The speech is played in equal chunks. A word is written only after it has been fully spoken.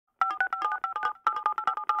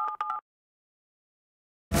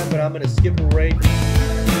but I'm going to skip a rank.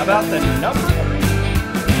 About the number?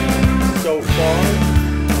 So far.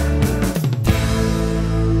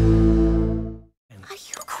 Are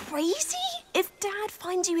you crazy? If Dad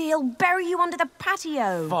finds you, he'll bury you under the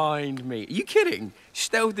patio. Find me. Are you kidding?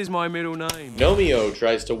 Stealth is my middle name. Romeo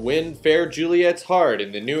tries to win Fair Juliet's heart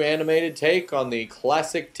in the new animated take on the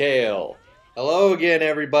classic tale. Hello again,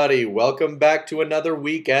 everybody. Welcome back to another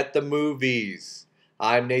week at the movies.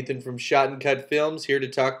 I'm Nathan from Shot and Cut Films, here to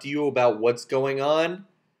talk to you about what's going on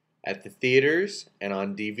at the theaters and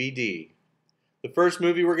on DVD. The first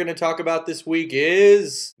movie we're going to talk about this week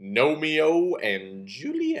is Romeo and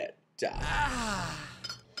Juliet.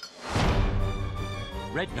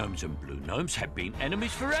 Red gnomes and blue gnomes have been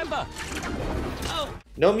enemies forever. Oh.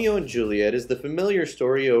 Romeo and Juliet is the familiar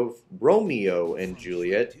story of Romeo and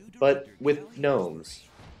Juliet, but with gnomes.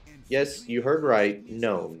 Yes, you heard right,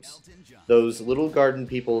 gnomes. Those little garden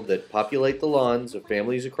people that populate the lawns of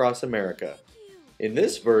families across America. In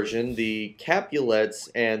this version, the Capulets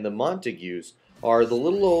and the Montagues are the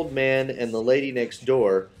little old man and the lady next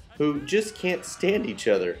door who just can't stand each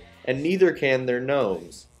other, and neither can their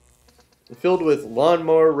gnomes. Filled with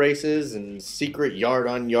lawnmower races and secret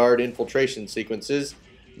yard-on-yard infiltration sequences,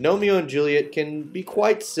 Romeo and Juliet can be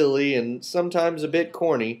quite silly and sometimes a bit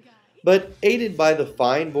corny, but aided by the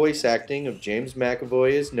fine voice acting of James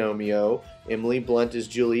McAvoy as Romeo, Emily Blunt as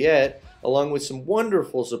Juliet, along with some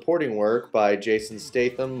wonderful supporting work by Jason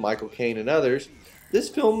Statham, Michael Caine, and others, this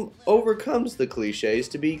film overcomes the cliches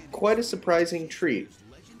to be quite a surprising treat.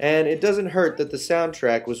 And it doesn't hurt that the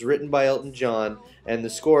soundtrack was written by Elton John and the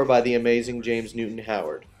score by the amazing James Newton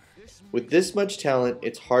Howard. With this much talent,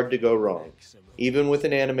 it's hard to go wrong, even with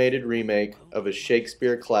an animated remake of a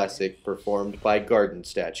Shakespeare classic performed by garden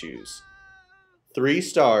statues. 3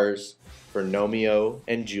 stars for Romeo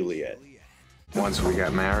and Juliet. Once we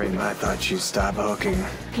got married, I thought you'd stop hooking.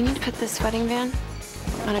 You need to put this wedding band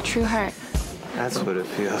on a true heart. That's what it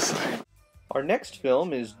feels like. Our next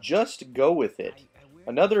film is Just Go With It,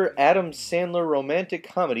 another Adam Sandler romantic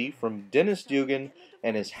comedy from Dennis Dugan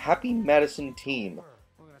and his Happy Madison team.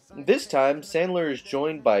 This time, Sandler is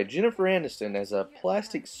joined by Jennifer Aniston as a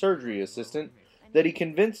plastic surgery assistant that he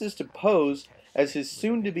convinces to pose as his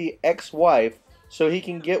soon-to-be ex-wife so he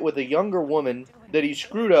can get with a younger woman that he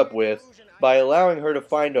screwed up with by allowing her to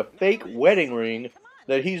find a fake wedding ring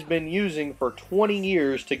that he's been using for 20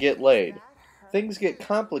 years to get laid. Things get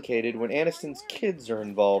complicated when Aniston's kids are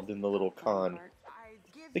involved in the little con.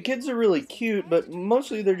 The kids are really cute, but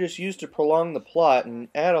mostly they're just used to prolong the plot and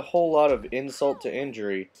add a whole lot of insult to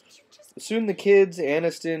injury. Soon the kids,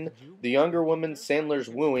 Aniston, the younger woman Sandler's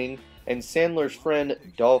wooing, and Sandler's friend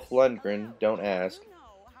Dolph Lundgren, don't ask,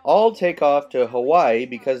 all take off to Hawaii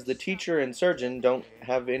because the teacher and surgeon don't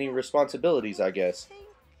have any responsibilities, I guess.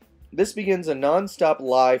 This begins a non-stop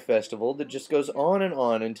lie festival that just goes on and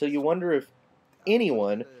on until you wonder if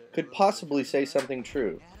anyone could possibly say something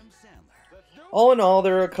true. All in all,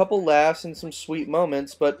 there are a couple laughs and some sweet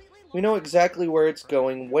moments, but we know exactly where it's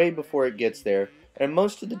going way before it gets there, and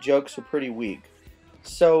most of the jokes are pretty weak.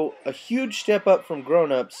 So, a huge step up from Grown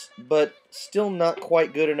Ups, but still not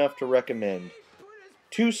quite good enough to recommend.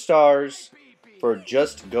 2 stars for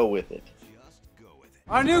Just Go With It.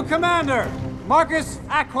 Our new commander, Marcus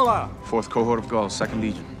Aquila. 4th Cohort of Gauls, 2nd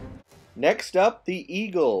Legion. Next up, The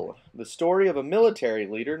Eagle, the story of a military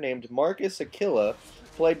leader named Marcus Aquila,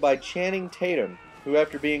 played by Channing Tatum, who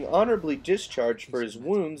after being honorably discharged for his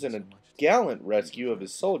wounds in a gallant rescue of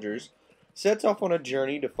his soldiers, sets off on a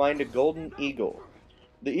journey to find a golden eagle.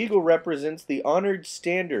 The eagle represents the honored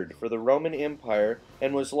standard for the Roman Empire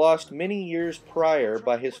and was lost many years prior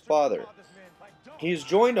by his father. He is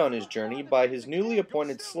joined on his journey by his newly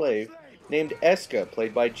appointed slave named Eska,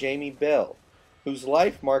 played by Jamie Bell, whose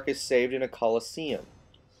life Marcus saved in a Colosseum.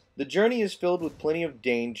 The journey is filled with plenty of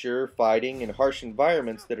danger, fighting, and harsh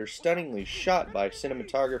environments that are stunningly shot by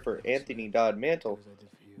cinematographer Anthony Dodd Mantle,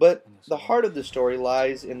 but the heart of the story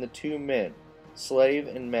lies in the 2 men, slave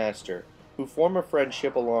and master, who form a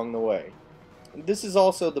friendship along the way. This is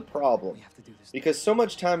also the problem. Because so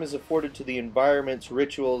much time is afforded to the environments,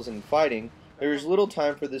 rituals, and fighting, there is little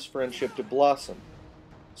time for this friendship to blossom.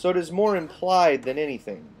 So it is more implied than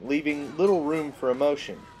anything, leaving little room for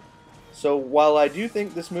emotion. So while I do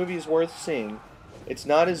think this movie is worth seeing, it's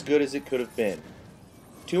not as good as it could have been.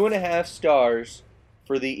 2.5 stars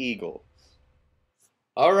for The Eagle.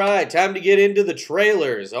 Alright, time to get into the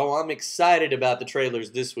trailers. Oh, I'm excited about the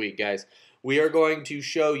trailers this week, guys. We are going to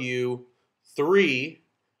show you 3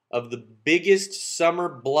 of the biggest summer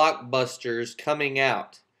blockbusters coming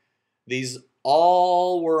out. These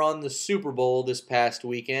all were on the Super Bowl this past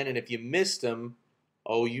weekend, and if you missed them,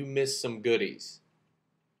 oh, you missed some goodies.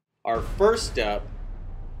 Our first up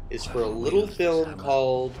is for a little film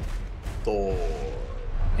called Thor.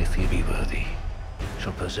 If he be worthy,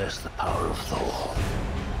 shall possess the power of Thor.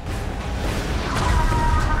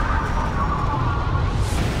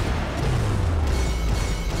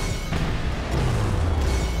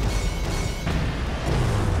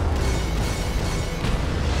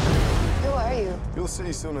 Who are you? You'll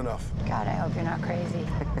see soon enough. God, I hope you're not crazy.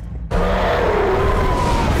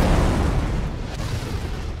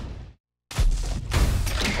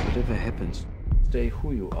 Whatever happens, stay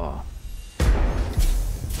who you are.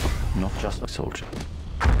 Not just a soldier,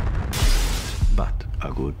 but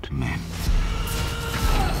a good man.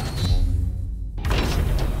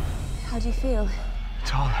 How do you feel?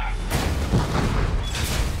 Taller.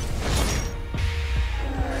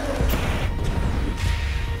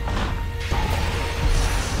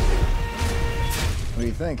 What do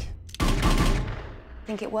you think? I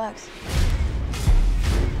think it works.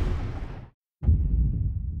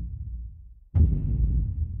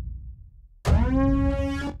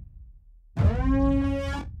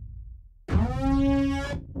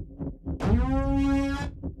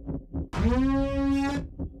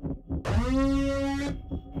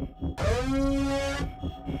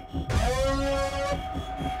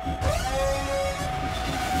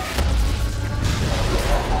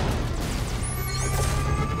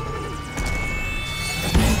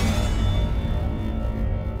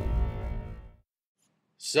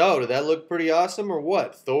 So, did that look pretty awesome or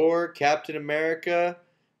what? Thor, Captain America,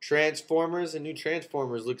 Transformers. The new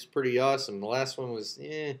Transformers looks pretty awesome. The last one was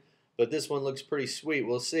but this one looks pretty sweet.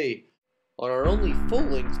 We'll see. On our only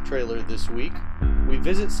full-length trailer this week, we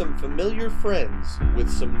visit some familiar friends with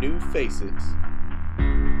some new faces.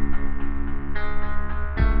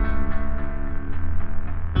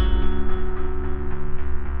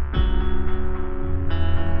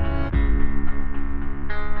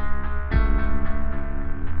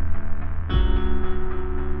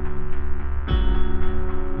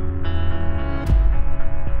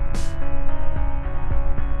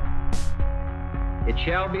 It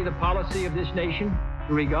shall be the policy of this nation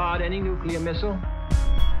to regard any nuclear missile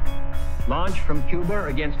launched from Cuba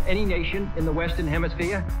against any nation in the Western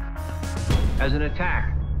Hemisphere as an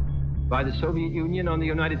attack by the Soviet Union on the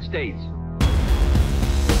United States.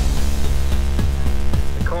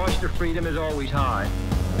 The cost of freedom is always high.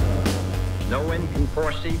 No one can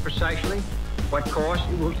foresee precisely what course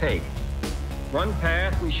it will take. One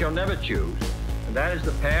path we shall never choose, and that is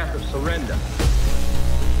the path of surrender.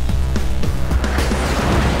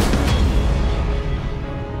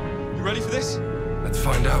 You ready for this? Let's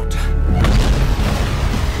find out.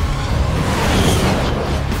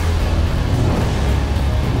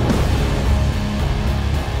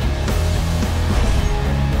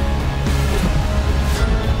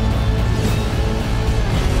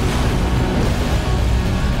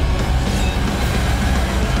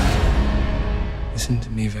 Listen to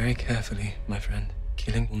me very carefully, my friend.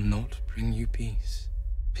 Killing will not bring you peace.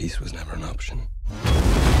 Peace was never an option.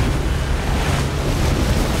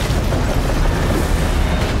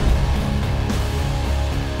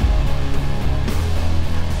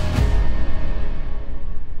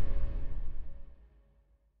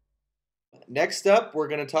 Next up, we're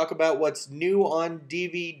going to talk about what's new on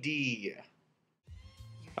DVD.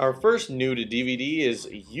 Our first new to DVD is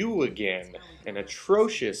You Again, an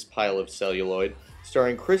atrocious pile of celluloid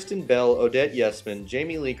starring Kristen Bell, Odette Yesman,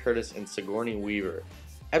 Jamie Lee Curtis, and Sigourney Weaver.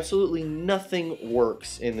 Absolutely nothing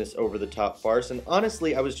works in this over-the-top farce, and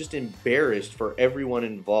honestly, I was just embarrassed for everyone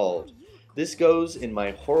involved. This goes in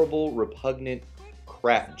my horrible, repugnant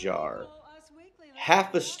crap jar.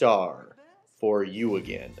 Half a star for You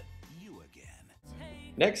Again.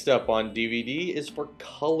 Next up on DVD is for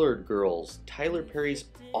Colored Girls, Tyler Perry's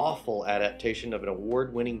awful adaptation of an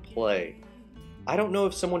award-winning play. I don't know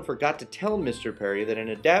if someone forgot to tell Mr. Perry that in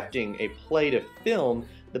adapting a play to film,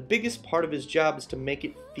 the biggest part of his job is to make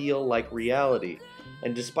it feel like reality.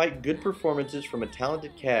 And despite good performances from a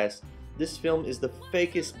talented cast, this film is the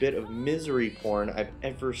fakest bit of misery porn I've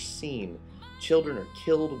ever seen. Children are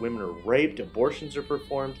killed, women are raped, abortions are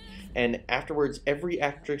performed, and afterwards every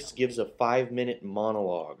actress gives a 5-minute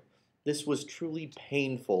monologue. This was truly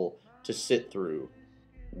painful to sit through.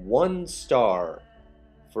 1 star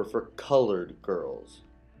for Colored Girls.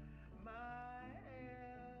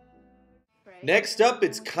 Next up,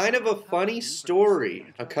 it's kind of a funny story.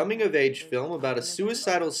 A coming-of-age film about a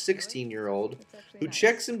suicidal 16-year-old who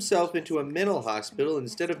checks himself into a mental hospital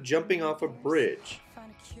instead of jumping off a bridge.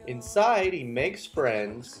 Inside, he makes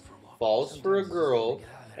friends, falls for a girl,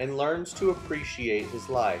 and learns to appreciate his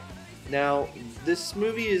life. Now, this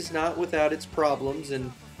movie is not without its problems,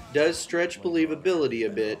 and does stretch believability a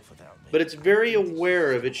bit, but it's very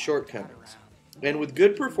aware of its shortcomings. And with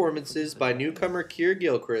good performances by newcomer Keir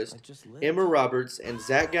Gilchrist, Emma Roberts, and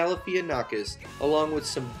Zach Galifianakis, along with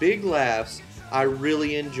some big laughs, I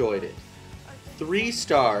really enjoyed it. 3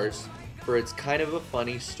 stars for its kind of a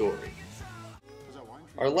funny story.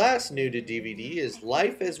 Our last new to DVD is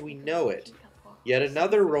Life as We Know It, yet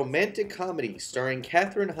another romantic comedy starring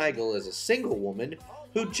Katherine Heigl as a single woman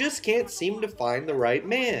who just can't seem to find the right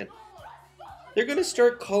man. They're going to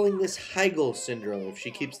start calling this Heigl syndrome if she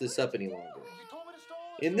keeps this up any longer.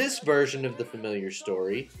 In this version of the familiar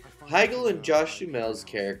story, Heigl and Josh Duhamel's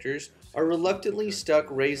characters are reluctantly stuck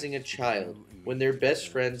raising a child when their best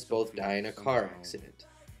friends both die in a car accident.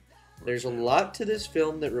 There's a lot to this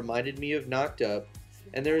film that reminded me of Knocked Up,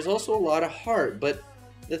 and there is also a lot of heart, but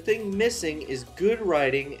the thing missing is good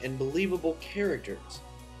writing and believable characters.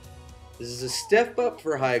 This is a step up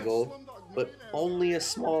for Heigl, but only a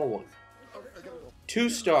small one. 2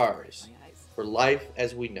 stars for Life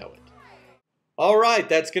as We Know It. Alright,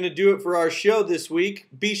 that's going to do it for our show this week.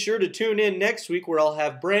 Be sure to tune in next week where I'll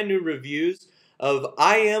have brand new reviews of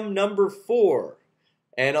I Am Number 4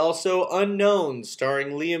 and also Unknown starring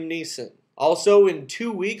Liam Neeson. Also, in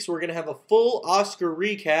 2 weeks, we're going to have a full Oscar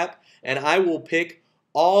recap and I will pick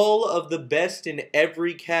all of the best in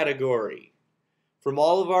every category. From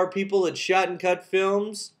all of our people at Shot and Cut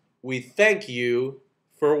Films, we thank you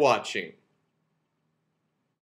for watching.